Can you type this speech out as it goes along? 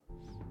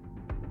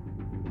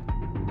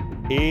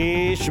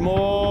És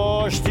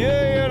most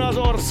jöjjön az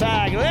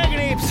ország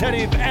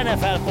legnépszerűbb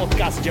NFL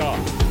podcastja,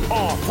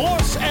 a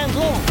Force and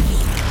Long.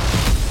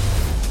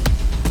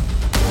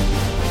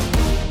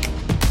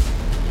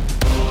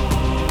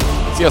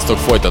 Sziasztok,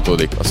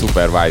 folytatódik a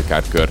Super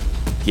Wildcard kör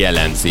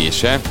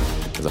kijelentése.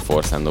 Ez a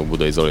Force and Long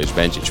Budai Zoli és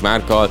Bencsics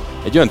Márkkal.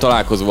 Egy olyan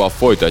találkozóval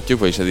folytatjuk,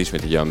 vagyis ez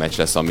ismét egy olyan meccs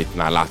lesz, amit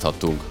már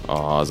láthattunk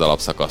az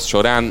alapszakasz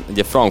során.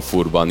 Ugye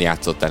Frankfurtban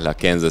játszották le a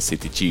Kansas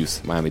City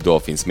Chiefs Miami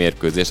Dolphins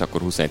mérkőzést,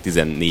 akkor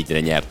 21-14-re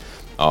nyert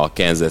a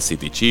Kansas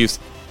City Chiefs.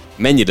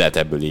 Mennyire lehet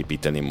ebből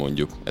építeni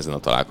mondjuk ezen a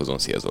találkozón?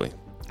 Szia Zoli!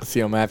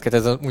 Szia Márk,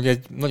 ez ugye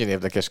egy nagyon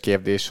érdekes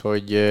kérdés,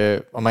 hogy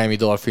a Miami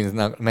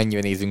Dolphinsnak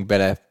mennyire nézünk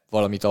bele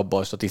valamit abba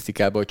a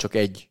statisztikába, hogy csak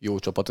egy jó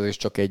csapatot és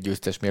csak egy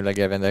győztes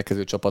mérleggel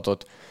rendelkező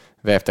csapatot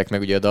vertek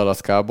meg ugye a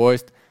Dallas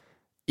Cowboys-t.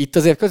 Itt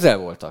azért közel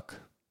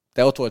voltak.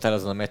 Te ott voltál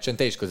azon a meccsen,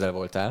 te is közel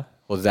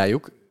voltál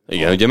hozzájuk.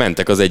 Igen, ugye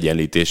mentek az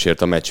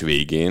egyenlítésért a meccs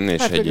végén,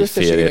 és egy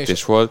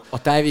félreértés volt.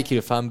 A Tyreek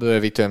Hill fumble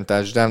return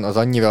touchdown az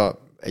annyira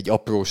egy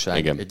apróság,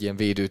 igen. Egy ilyen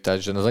védő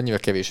touchdown, az annyira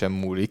kevésen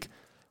múlik.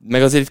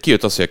 Meg azért itt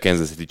kijött az, hogy a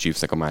Kansas City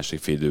Chiefsnek a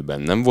második fél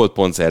időben nem volt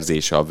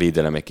pontszerzése, a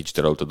védelem egy kicsit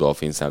elaludott a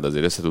Dolphinsnál, de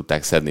azért össze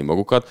tudták szedni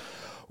magukat.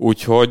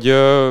 Úgyhogy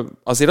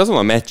azért azon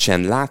a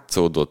meccsen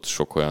látszódott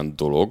sok olyan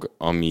dolog,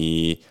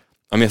 ami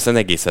aztán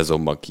egész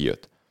szezonban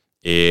kijött.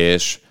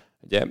 És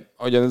ugye,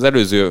 ahogyan az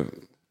előző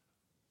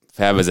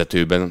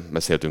felvezetőben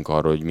beszéltünk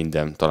arról, hogy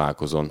minden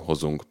találkozón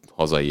hozunk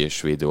hazai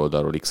és védő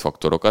oldalról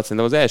X-faktorokat.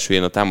 Szerintem az első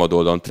ilyen a támadó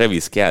oldalon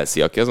Travis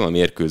Kelce, aki azon a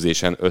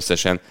mérkőzésen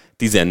összesen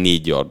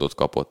 14 yardot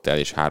kapott el,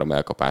 és 3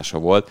 elkapása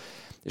volt.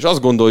 És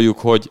azt gondoljuk,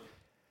 hogy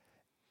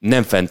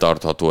nem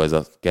fenntartható ez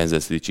a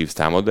Kansas City Chiefs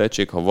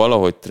támadóegység, ha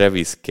valahogy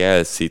Travis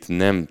Kelce-t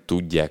nem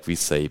tudják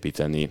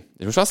visszaépíteni.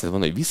 És most azt lehet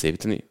mondani, hogy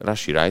visszaépíteni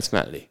Rashee Rice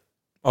mellé.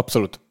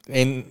 Abszolút.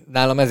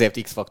 Nálam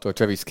ezért X-faktor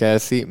Travis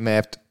Kelce,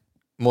 mert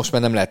most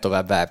már nem lehet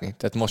tovább várni.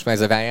 Tehát most már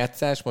ez a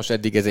rájátszás, most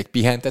eddig ez egy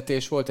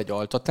pihentetés volt, egy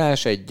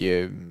altatás,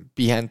 egy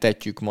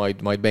pihentetjük,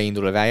 majd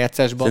beindul a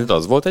rájátszásban. Szerinted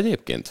az volt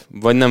egyébként?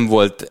 Vagy nem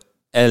volt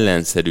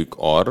ellenszerük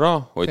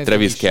arra, hogy szerintem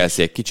Travis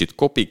Kelce egy kicsit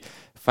kopik,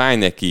 fáj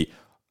neki,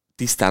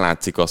 tisztán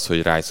látszik az,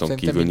 hogy Rice-on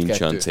kívül nincs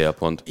olyan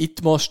célpont.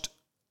 Itt most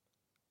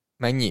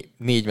mennyi?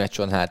 4 meccs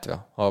van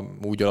hátra, ha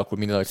úgy alakul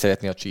minden, hogy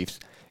szeretné a Chiefs.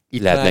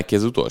 Itt lehet neki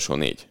az utolsó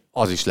 4?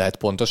 Az is lehet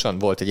pontosan,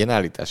 volt egy ilyen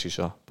állítás is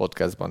a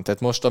podcastban. Tehát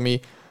most, ami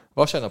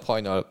vasárnap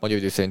hajnal magyar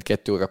idő szerint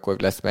 2 órakor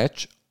lesz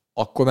meccs,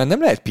 akkor már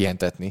nem lehet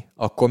pihentetni.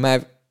 Akkor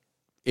már,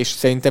 és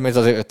szerintem ez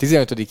azért a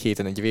 15.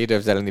 héten egy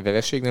Raiders elleni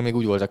vereségnél még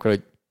úgy voltak vele,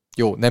 hogy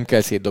jó, nem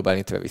kell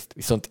szétdobálni Travis-t.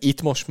 Viszont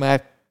itt most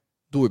már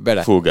dúl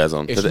bele. Full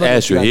gázon. Tehát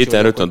első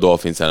héten rögtön a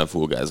Dolphins ellen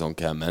full gázon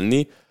kell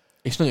menni.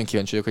 És nagyon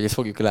kíváncsi vagyok, hogy ezt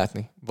fogjuk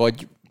látni.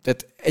 Vagy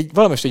tehát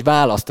valamist egy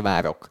választ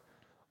várok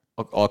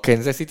a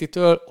Kansas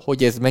City-től,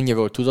 hogy ez mennyire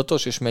volt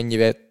tudatos, és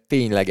mennyire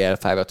tényleg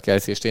elfáradt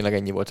Kelce, és tényleg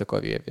ennyi volt a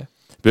karrierje.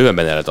 Bőven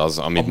benne lett az,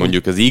 amit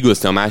mondjuk az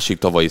Eagles-nél a másik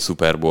tavalyi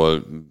Super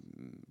Bowl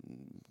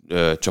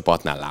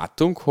csapatnál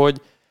láttunk,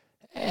 hogy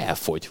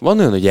elfogy. Van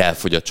olyan, hogy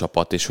elfogy a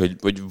csapat, és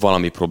hogy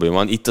valami probléma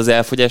van. Itt az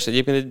elfogyás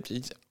egyébként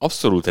egy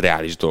abszolút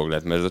reális dolog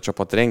lett, mert ez a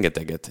csapat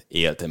rengeteget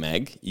élte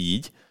meg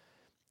így,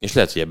 és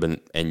lehet, hogy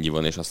ebben ennyi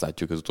van, és azt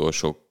látjuk az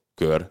utolsó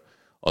kör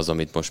az,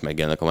 amit most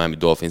megjelennek a Miami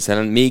Dolphins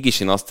ellen. Mégis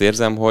én azt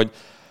érzem, hogy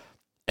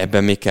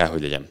ebben még kell,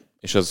 hogy legyen.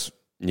 És az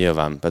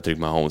nyilván Patrick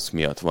Mahomes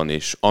miatt van,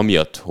 és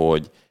amiatt,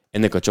 hogy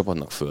ennek a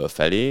csapatnak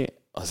fölfelé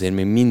azért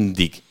még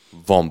mindig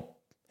van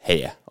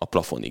helye a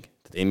plafonig.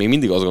 Tehát én még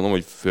mindig azt gondolom,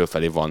 hogy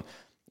fölfelé van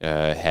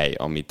hely,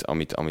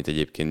 amit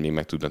egyébként még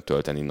meg tudnak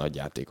tölteni nagy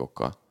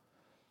játékokkal.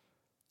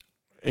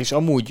 És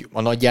amúgy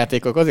a nagy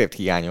játékok azért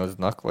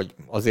hiányoznak, vagy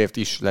azért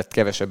is lett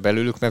kevesebb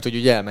belőlük, mert hogy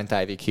ugye elment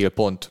Tyreek Hill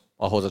pont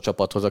ahhoz a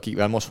csapathoz,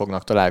 akikvel most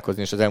fognak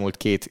találkozni, és az elmúlt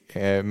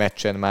 2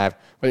 meccsen már,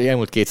 vagy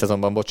elmúlt 2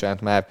 szezonban,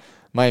 bocsánat, már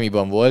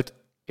Miamiban volt,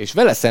 és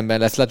vele szemben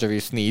lesz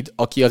L'Jarius Sneed,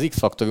 aki az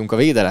X-faktorunk a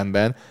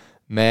védelemben,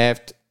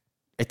 mert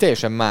egy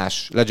teljesen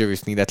más L'Jarius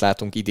Sneedet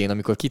látunk idén,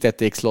 amikor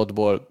kitették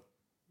slotból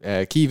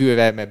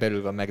kívülre, mert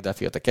belül van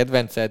McDuffie a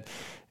kedvenced,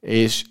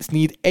 és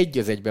Sneed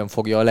 1-1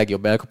 fogja a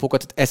legjobb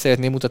elkapókat, ezt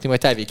szeretném mutatni majd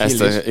Tyreek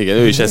Hill is. Igen,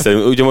 ő is ezt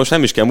ugye most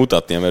nem is kell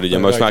mutatnia, mert ugye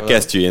most már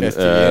kesztyűjén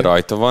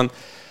rajta van.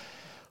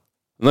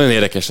 Nagyon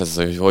érdekes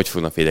ez, hogy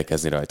fognak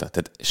védekezni rajta.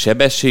 Tehát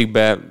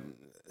sebességben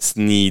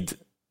Sneed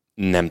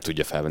nem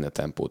tudja felvenni a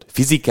tempót.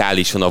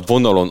 Fizikálisan a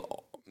vonalon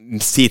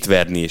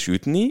szétverni és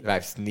ütni.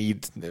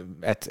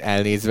 Sneed-et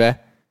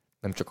elnézve,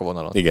 nem csak a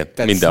vonalon. Igen,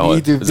 tehát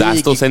mindenhol.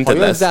 Zászló szerinted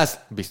lesz?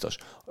 Biztos.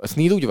 A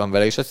Sneed úgy van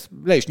vele, és ezt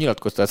le is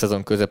nyilatkozta a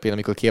szezon közepén,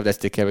 amikor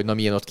kérdezték el, hogy na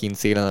milyen ott kint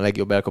szélen a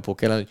legjobb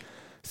elkapók ellen, hogy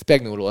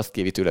Spagnuolo azt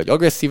kéri tőle, hogy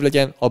agresszív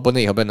legyen, abban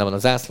néha benne van a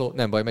zászló,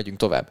 nem baj, megyünk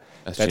tovább.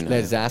 Ezt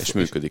csinálja, zászló, és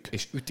működik.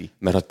 És üti.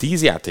 Mert ha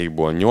 10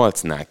 játékból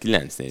 8-nál,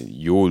 9-nél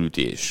jól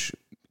ütés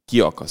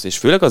kiakasz, és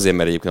főleg azért,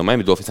 mert egyébként a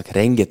Miami Dolphinsnak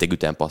rengeteg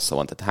ütempassza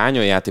van, tehát hány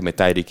olyan játék, mert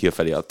Tyreek Hill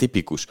felé a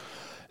tipikus,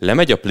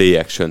 lemegy a play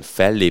action,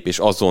 fellép, és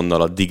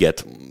azonnal a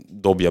diget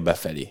dobja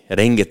befelé.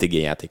 Rengeteg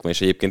ilyen játék van,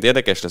 és egyébként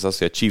érdekes lesz az,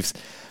 hogy a Chiefs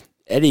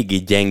eléggé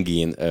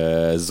gyengén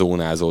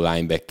zónázó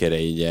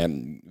linebackerei, ugye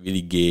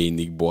Willie Gay,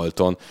 Nick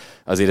Bolton,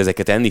 azért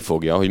ezeket enni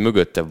fogja, hogy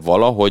mögötte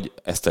valahogy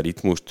ezt a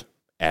ritmust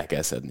el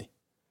kell szedni.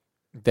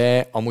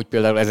 De amúgy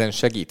például ezen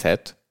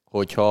segíthet,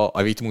 hogyha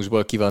a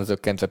ritmusból ki van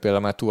zökkentve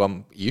például már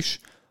Tuam is,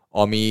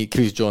 ami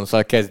Chris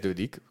Jones-szal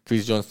kezdődik.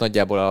 Chris Jones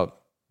nagyjából a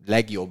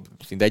legjobb,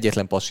 szinte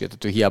egyetlen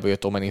passértető, hiába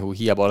jött Omenihu,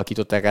 hiába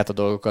alakították át a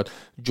dolgokat.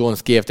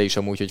 Jones kérte is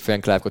amúgy, hogy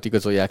Frank Clarkot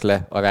igazolják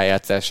le a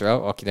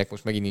rájátszásra, akinek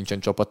most megint nincsen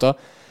csapata.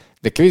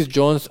 De Chris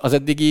Jones az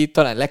eddigi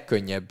talán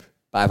legkönnyebb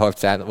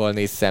párharcával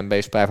néz szembe,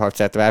 és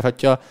párharcát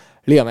várhatja.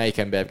 Liam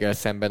Eichenberggel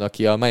szemben,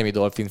 aki a Miami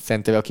Dolphins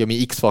centere, aki a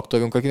mi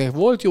X-faktorunk, akinek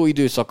volt jó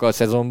időszaka a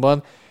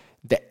szezonban,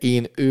 de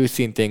én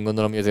őszintén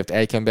gondolom, hogy azért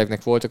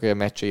Eichenbergnek voltak olyan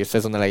meccsei a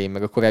szezon elején,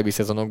 meg a korábbi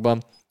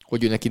szezonokban,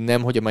 hogy ő neki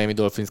nem, hogy a Miami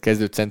Dolphins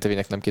kezdő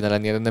centerének nem kéne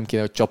lennie, nem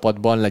kéne, hogy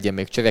csapatban legyen,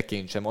 még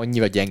csereként sem,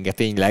 annyira gyenge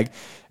tényleg.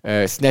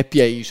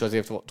 Snapjei is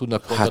azért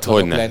tudnak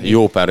pontatlanok lenni.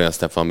 Jó pár olyan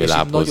snap van, ami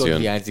lábhoz jön. Nagyon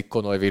hiányzik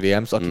Conor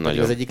Williams, aki pedig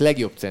az egyik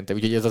legjobb center.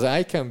 Úgyhogy ez az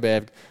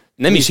Eichenberg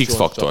nem is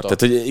X-faktor, tehát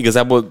hogy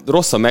igazából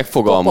rossz a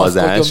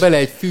megfogalmazás. Kapaszkodjon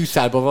bele egy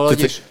fűszálba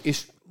valahogy,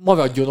 és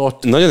maradjon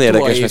ott. Nagyon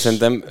érdekes, mert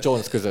szerintem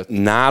Jones között.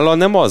 Nála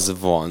nem az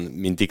van,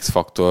 mint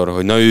X-faktor,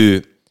 hogy na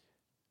ő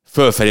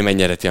fölfelé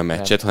megnyereti a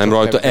meccset, hanem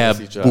rajta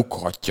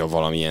elbukhatja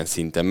valamilyen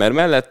szinten. Mert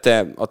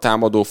mellette a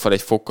támadófal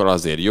egy fokkal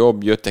azért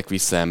jobb, jöttek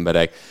vissza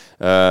emberek,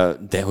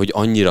 de hogy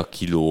annyira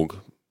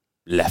kilóg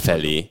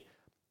lefelé,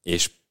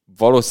 és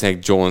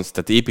valószínűleg Jones,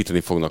 tehát építeni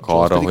fognak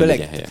Jones arra, hogy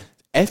legyen helye.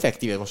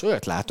 Effektíven most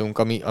olyat látunk,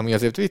 ami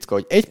azért ritka,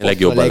 hogy egy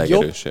legjobb, a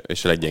legjobb,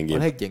 és a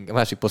leggyengébb. A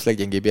másik poszt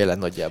leggyengébb jelen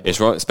nagyjából. És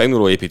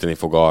Spagnuolo építeni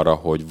fog arra,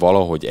 hogy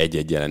valahogy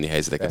egy-egy jeleni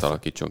helyzeteket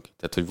alakítson ki.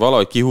 Tehát, hogy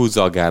valahogy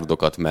kihúzza a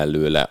gárdokat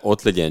mellőle,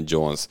 ott legyen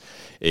Jones,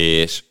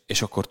 és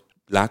akkor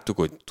láttuk,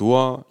 hogy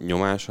Tua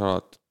nyomás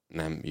alatt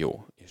nem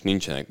jó, és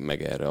nincsenek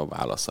meg erre a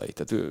válaszai.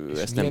 Tehát ő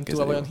ezt nem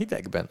kezeli. Tua olyan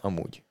hidegben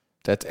amúgy?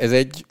 Tehát ez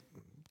egy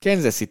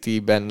Kansas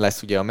City-ben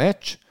lesz ugye a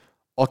meccs,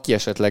 aki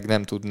esetleg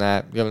nem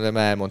tudná, nem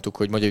elmondtuk,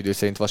 hogy magyar idő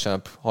szerint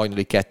vasárnap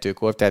hajnali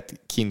 2-kor, tehát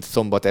kint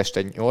szombat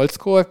este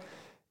 8-kor,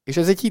 és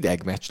ez egy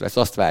hideg meccs lesz,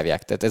 azt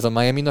várják. Tehát ez a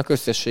Miami-nak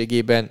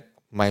összességében,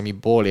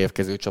 Miami-ból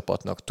érkező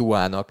csapatnak,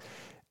 Tuának,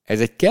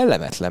 ez egy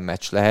kellemetlen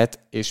meccs lehet,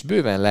 és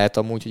bőven lehet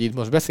amúgy, hogy itt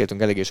most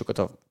beszéltünk eléggé sokat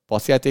a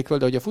passzjátékról,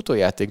 de hogy a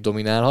futójáték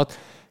dominálhat.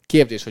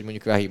 Kérdés, hogy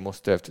mondjuk Raheem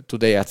Mostert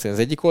tud-e játszani az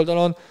egyik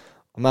oldalon,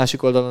 a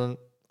másik oldalon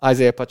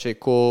Isaiah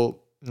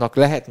Pacheco-nak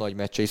lehet nagy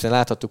meccse, hiszen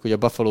láthattuk, hogy a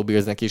Buffalo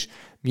Billsnek is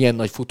milyen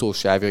nagy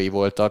futósávjai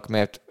voltak,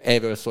 mert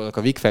erről szólnak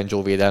a Vic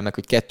Fangio védelmek,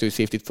 hogy 2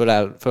 safety-t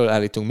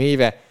fölállítunk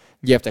mélyre,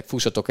 gyertek,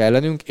 fussatok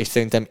ellenünk, és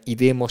szerintem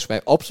idén most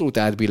már abszolút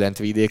átbillent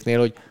Vidéknél,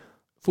 hogy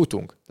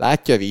futunk.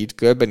 Látja Reed,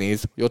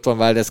 körbenéz, hogy ott van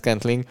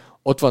Valdez-Scantling,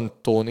 ott van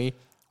Tony,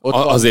 ott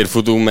van... Azért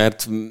futunk,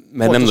 mert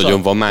nem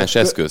nagyon van más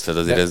eszköz, tehát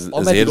azért ez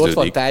érződik. Ott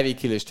van Tyreek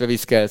Hill és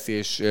Travis Kelce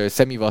és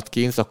Sammy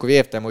Watkins, akkor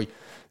értem, hogy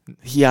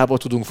hiába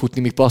tudunk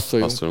futni, míg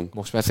passzolunk.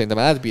 Most már szerintem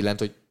átbillent,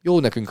 hogy jó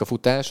nekünk a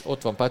futás,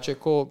 ott van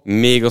Pacheco.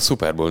 Még a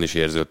Super Bowl is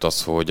érződött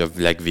az, hogy a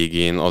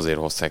legvégén azért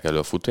hozták elő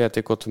a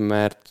futójátékot,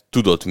 mert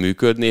tudott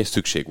működni, és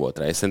szükség volt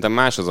rá. És szerintem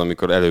más az,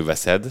 amikor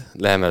előveszed,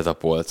 leemeled a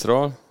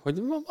polcról,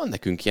 hogy van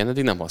nekünk ilyen,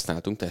 eddig nem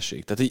használtunk,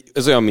 tessék. Tehát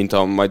ez olyan,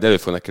 mint majd elő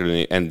fognak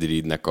kerülni Andy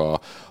Reidnek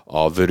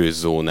a vörös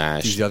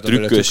zónás,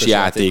 trükkös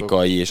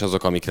játékai, és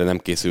azok, amikre nem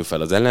készül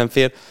fel az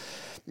ellenfél.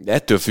 De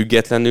ettől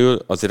függetlenül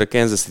azért a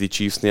Kansas City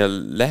Chiefsnél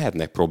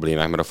lehetnek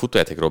problémák, mert a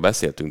futójátékról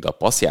beszéltünk, de a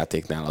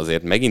passzjátéknál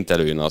azért megint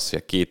előjön az, hogy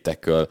a két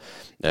tackle,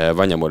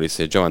 Vanya Morris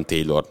és Javan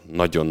Taylor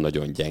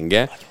nagyon-nagyon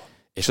gyenge,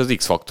 és az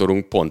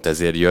X-faktorunk pont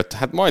ezért jött,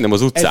 hát majdnem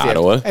az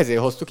utcáról. Ezért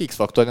hoztuk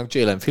X-faktornak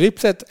Jalen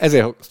Phillipset,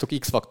 ezért hoztuk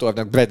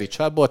X-faktornak Bradley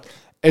Chubbot,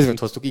 ezért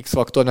hoztuk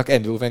X-faktornak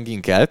Andrew Van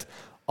Ginkelt.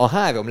 A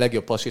 3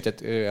 legjobb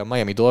passítet a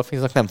Miami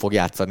Dolphinsnak nem fog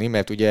játszani,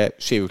 mert ugye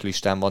sérült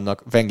listán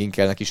vannak, Van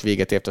Ginkelnek is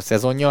véget ért a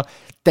szezonja,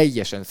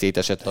 teljesen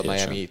szétesett a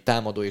Miami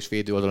támadó és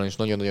védő oldalon, és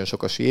nagyon-nagyon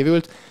sok a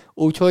sérült,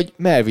 úgyhogy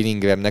Melvin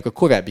Ingramnek, a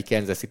korábbi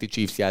Kansas City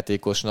Chiefs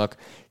játékosnak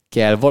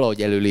kell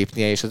valahogy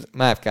előlépnie, és az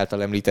Márk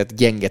által említett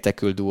gyenge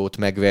tackle duót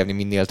megverni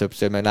minél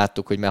többször, mert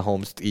láttuk, hogy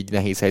Mahomes-t így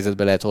nehéz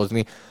helyzetbe lehet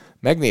hozni.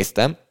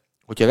 Megnéztem,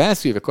 hogyha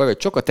rászűrök arra, hogy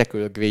csak a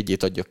tackle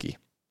grade-jét adja ki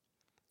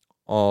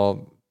a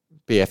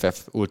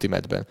PFF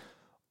Ultimate-ben,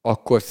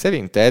 akkor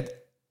szerinted,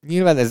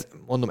 nyilván ez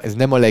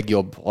nem a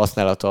legjobb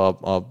használata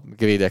a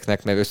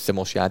grade-eknek, mert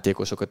összemos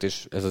játékosokat,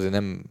 és ez azért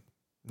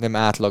nem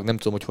átlag, nem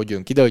tudom, hogy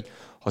jön ki, de hogy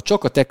ha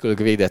csak a tackle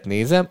grade-et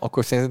nézem,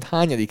 akkor szerinted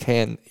hányadik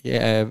helyen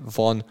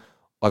van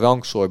a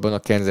rangsorban a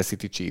Kansas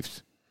City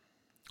Chiefs?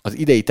 Az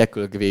idei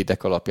tackle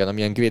grade-ek alapján,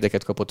 amilyen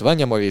grade-eket kapott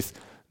Vanya Morris,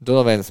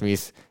 Donovan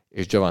Smith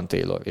és Javan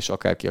Taylor, és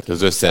akárki.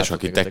 Az összes,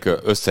 aki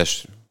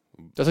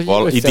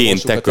idén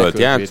tackle-t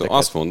játszott,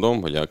 azt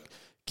mondom, hogy a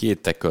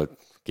két tackle,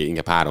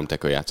 inkább 3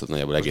 tackle játszott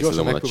nagyjából egész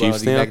szezonban a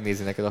Chiefsnél.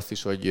 Megnézni neked azt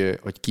is,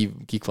 hogy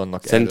kik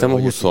vannak. Szerintem a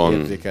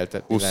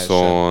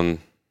 27.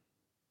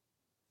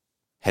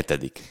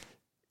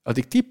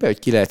 Addig tippelj,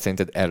 hogy ki lehet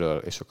szerinted elől,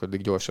 és akkor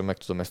addig gyorsan meg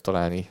tudom ezt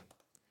találni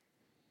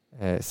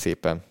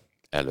szépen.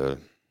 Elől.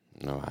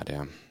 Na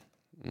várjál.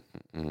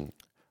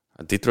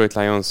 A Detroit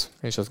Lions.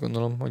 És azt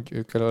gondolom, hogy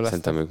ők elől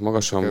lesznek. Szerintem ők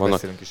magasan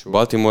vannak.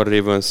 Baltimore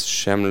Ravens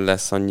sem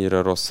lesz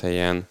annyira rossz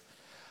helyen.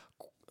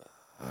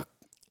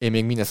 Én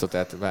még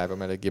Minnesotát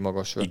várom eléggé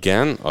magasra.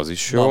 Igen, az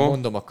is jó. Na,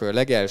 mondom akkor a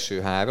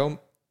legelső 3.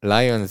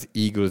 Lions,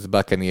 Eagles,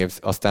 Buccaneers,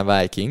 aztán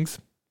Vikings.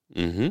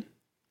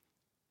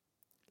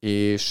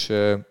 És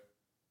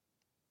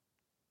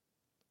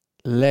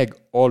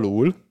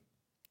legalul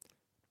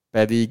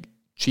pedig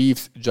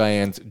Chiefs,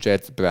 Giants,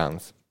 Jets,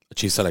 Browns. A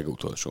Chiefs a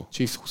legutolsó.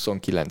 Chiefs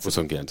 29.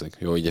 29.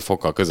 Jó, így egy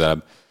fokkal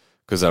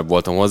közelebb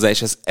voltam hozzá,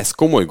 és ez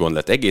komoly gond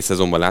lett. Egész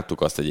szezonban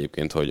láttuk azt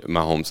egyébként, hogy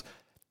Mahomes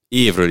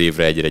évről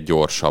évre egyre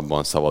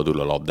gyorsabban szabadul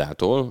a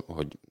labdától,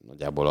 hogy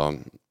nagyjából a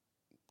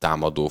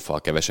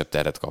támadófal kevesebb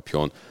terhet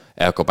kapjon,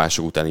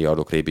 elkapások utáni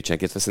yardokra építsen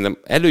ki.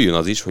 Szerintem előjön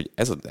az is, hogy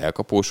ez az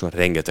elkapóson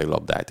rengeteg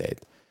labdát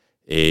ejt.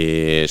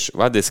 És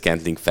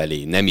Valdez-Scantling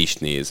felé nem is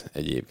néz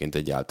egyébként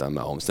egyáltalán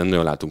Mahomes. Nem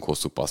nagyon látunk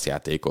hosszú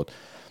passzjátékot.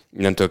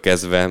 Innentől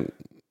kezdve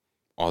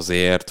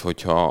azért,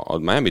 hogyha a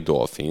Miami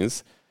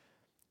Dolphins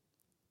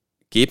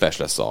képes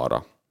lesz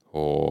arra,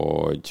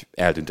 hogy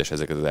eltüntesse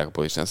ezeket az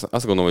elkapódásokat.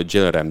 Azt gondolom, hogy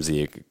Jalen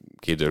Ramsey-ék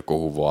Kéder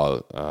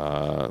Kohúval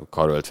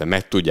karöltve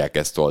meg tudják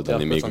ezt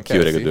oldani, még a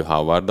kiöregedő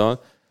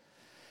Howarddal.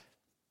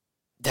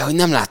 De hogy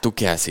nem láttuk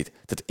Kelsey-t.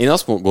 Tehát én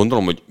azt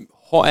gondolom, hogy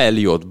ha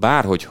Elliott,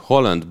 bárhogy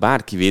Holland,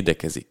 bárki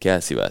védekezik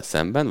Kelsey-vel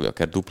szemben, vagy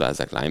akár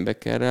duplázzák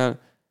linebackerrel,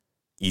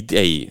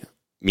 idei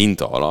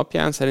minta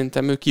alapján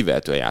szerintem ő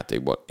kivehető a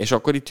játékból. És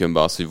akkor itt jön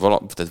be az, hogy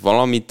tehát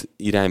valamit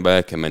irányba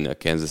el kell menni a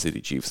Kansas City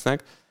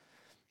Chiefsnek,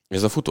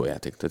 ez a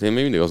futójáték. Tehát én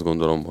még mindig azt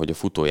gondolom, hogy a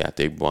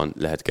futójátékban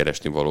lehet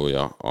keresni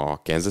valója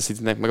a Kansas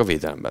Citynek, meg a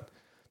védelemben.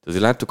 Tehát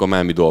azért láttuk a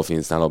Miami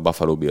Dolphinsnál, a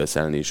Buffalo Bills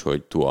ellen is,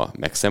 hogy Tua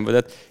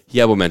megszenvedett.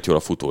 Hiába ment jól a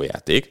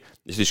futójáték,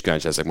 és is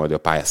kíváncsi leszek majd a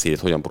pályaszélét,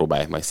 hogyan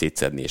próbálják majd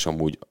szétszedni, és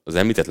amúgy az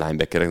említett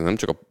linebackerek nem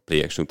csak a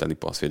play action utáni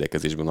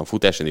passzvédekezésben, hanem a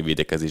futásáni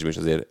védekezésben is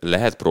azért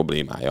lehet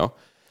problémája,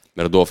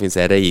 mert a Dolphins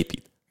erre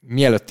épít.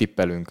 Mielőtt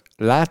tippelünk,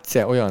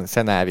 látsz-e olyan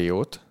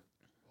szenáriót,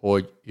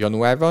 hogy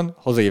januárban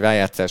hazai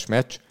rájátszás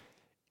meccs,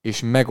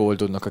 és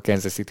megoldódnak a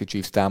Kansas City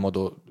Chiefs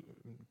támadó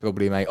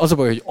problémái. Az a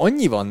baj, hogy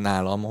annyi van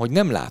nálam, hogy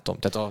nem látom.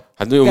 Tehát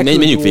hát jó,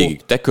 menjünk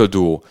végig. Tackle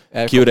duo,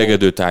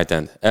 kiöregedő tight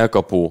end,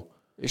 elkapó,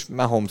 és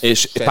Mahomes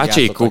és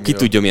Pacheco, ki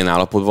tudja milyen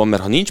állapot van,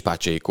 mert ha nincs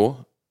Pacheco,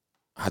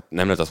 hát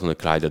nem lehet azt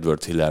mondani, hogy Clyde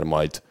Edwards-Helaire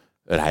majd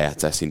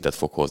rájátszás szintet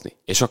fog hozni.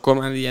 És akkor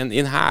már ilyen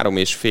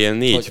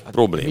 3,5-4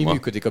 probléma. Mi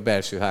működik a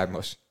belső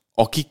 3-as?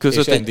 Akik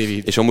között,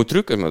 és amúgy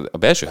trükk, a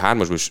belső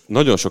 3-asban is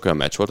nagyon sok olyan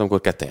meccs volt,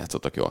 amikor ketten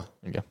játszottak jól.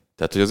 Igen.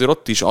 Tehát, hogy azért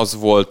ott is az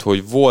volt,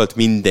 hogy volt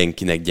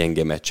mindenkinek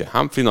gyenge meccse.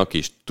 Humphreynak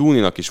is,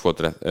 Tooney-nak is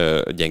volt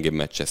gyenge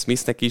meccse,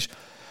 Smithnek is.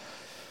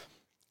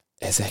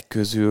 Ezek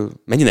közül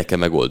mennyinek kell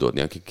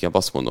megoldódni, akik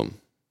azt mondom,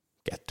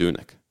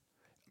 2-nek?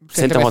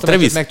 Szerintem a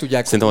Travis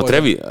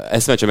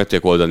ezt meccsen meg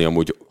tudják oldani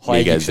amúgy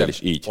még ezzel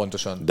is. Így.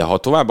 Pontosan. De ha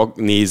tovább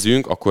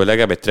nézünk, akkor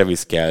legalább egy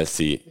Travis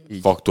Kelce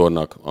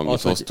faktornak, amit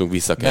az, hoztunk,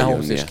 vissza kell jönnie.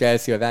 Mahomes és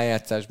Kelce a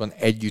rájátszásban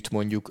együtt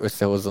mondjuk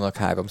összehozzanak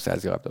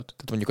 300 yardot.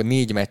 Tehát mondjuk a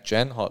 4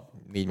 meccsen, ha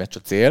 4 meccs a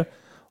cél,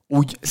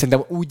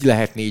 szerintem úgy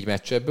lehet 4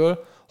 meccs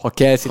ebből, ha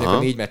Kelce-nek a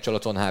 4 meccs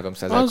alatt van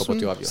 300 elkapott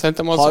yardja.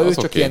 Ha ő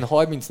csak ilyen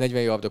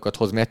 30-40 yardokat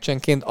hoz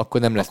meccsenként,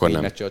 akkor nem lesz 4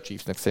 meccse a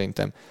Chiefsnek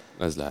szerintem.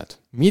 Ez lehet.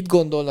 Mit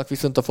gondolnak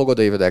viszont a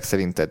fogadóirodák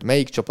szerinted?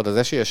 Melyik csapat az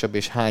esélyesebb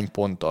és hány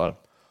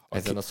ponttal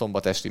ezen a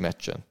szombat esti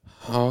meccsen?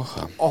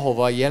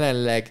 Ahova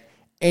jelenleg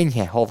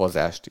enyhe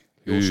havazást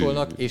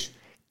jósolnak, és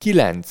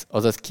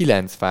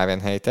 9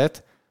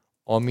 Fahrenheit-et,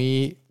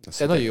 ami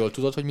te nagyon jól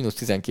tudod, hogy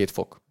 -12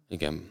 fok.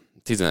 Igen.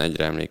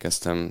 11-re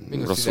emlékeztem,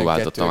 rosszul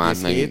váltottam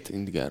át, meg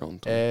mindig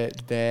elrontom.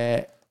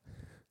 De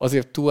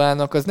azért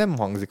Tuának az nem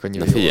hangzik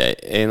annyira jól. Figyelj,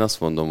 én azt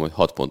mondom, hogy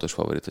 6 pontos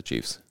favorit a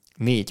Chiefs.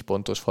 4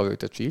 pontos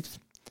favorit a Chiefs.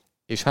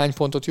 És hány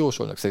pontot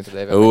jósolnak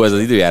szerinted? Ez az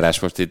időjárás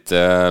most itt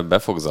be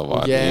fog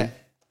zavarni.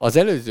 Ugye az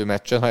előző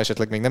meccsen, ha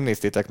esetleg még nem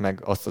néztétek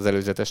meg azt az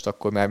előzetest,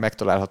 akkor már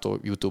megtalálható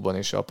YouTube-on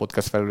és a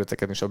podcast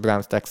felületeken és a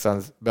Browns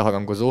Texans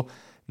beharangozó.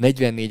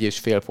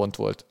 44,5 pont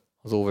volt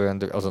az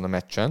over-under azon a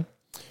meccsen.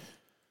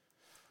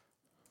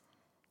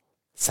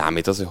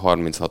 Számít az, hogy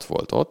 36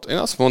 volt ott. Én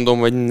azt mondom,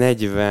 hogy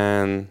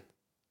 42.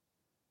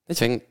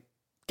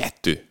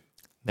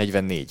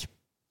 44.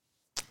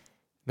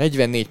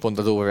 44 pont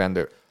az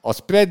over-under. A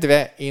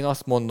spreadre én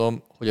azt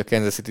mondom, hogy a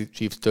Kansas City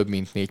Chiefs több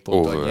mint 4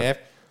 ponttal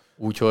nyer.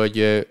 Úgyhogy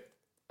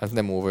ez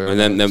nem over.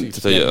 Nem,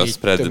 tehát hogy a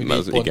spread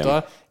az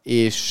igen.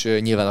 És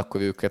nyilván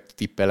akkor őket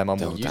tippelem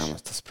amúgy is. De utána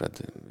azt a spread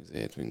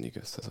ezért mindig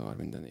összezavar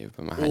minden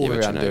évben. Már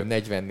over-under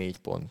 44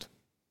 pont.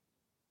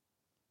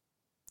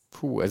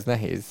 Hú, ez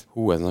nehéz.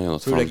 Ez nagyon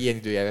ott főleg ilyen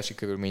időjárási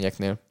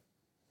körülményeknél.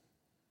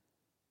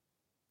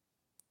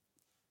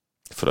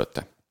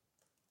 Fölötte.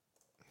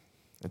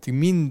 Hát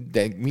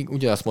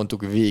ugyanazt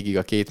mondtuk végig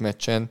a 2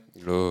 meccsen,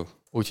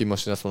 úgyhogy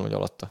most én azt mondom,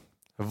 hogy alatta.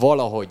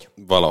 Valahogy.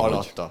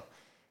 Alatta.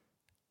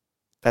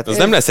 Tehát az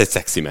nem lesz egy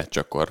szexi meccs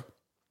akkor.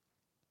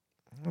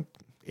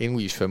 Én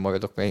úgyis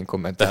fönnmaradok, mert én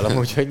kommentálom,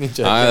 úgyhogy nincs.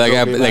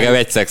 Legalább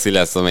egy szexi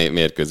lesz a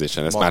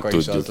mérkőzésen, ezt már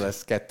tudjuk. Az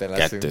lesz, 2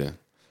 leszünk. 2.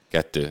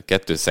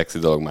 Kettő szexi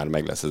dolog már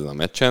meg lesz ezen a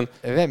meccsen.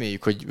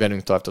 Reméljük, hogy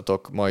velünk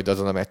tartotok majd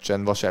azon a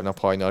meccsen. Vasárnap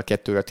hajnal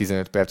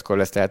 2:15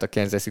 lesz tehát a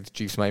Kansas City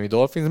Chiefs-Miami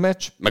Dolphins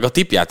meccs. Meg a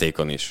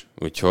tippjátékon is.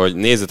 Úgyhogy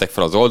nézzetek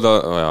fel az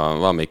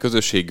valamelyik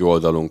közösségi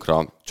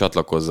oldalunkra,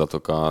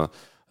 csatlakozzatok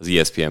az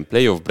ESPN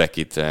Playoff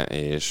Bracketre,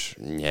 és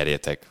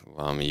nyerjetek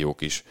valami jó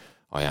kis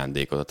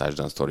ajándékot a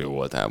Touchdown Story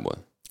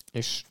voltából.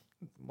 És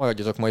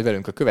maradjatok majd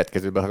velünk a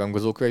következő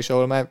beharangozókra is,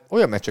 ahol már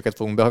olyan meccseket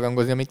fogunk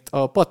beharangozni, amit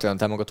a Patreon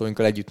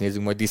támogatóinkkal együtt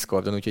nézünk majd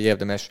Discordon, úgyhogy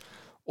érdemes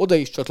oda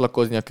is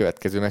csatlakozni. A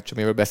következő meccs,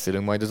 amiről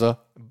beszélünk majd, az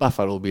a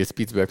Buffalo Bills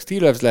Pittsburgh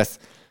Steelers lesz.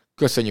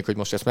 Köszönjük, hogy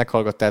most ezt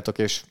meghallgattátok,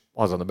 és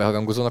azon a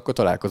beharangozón akkor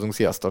találkozunk.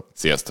 Sziasztok!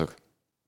 Sziasztok!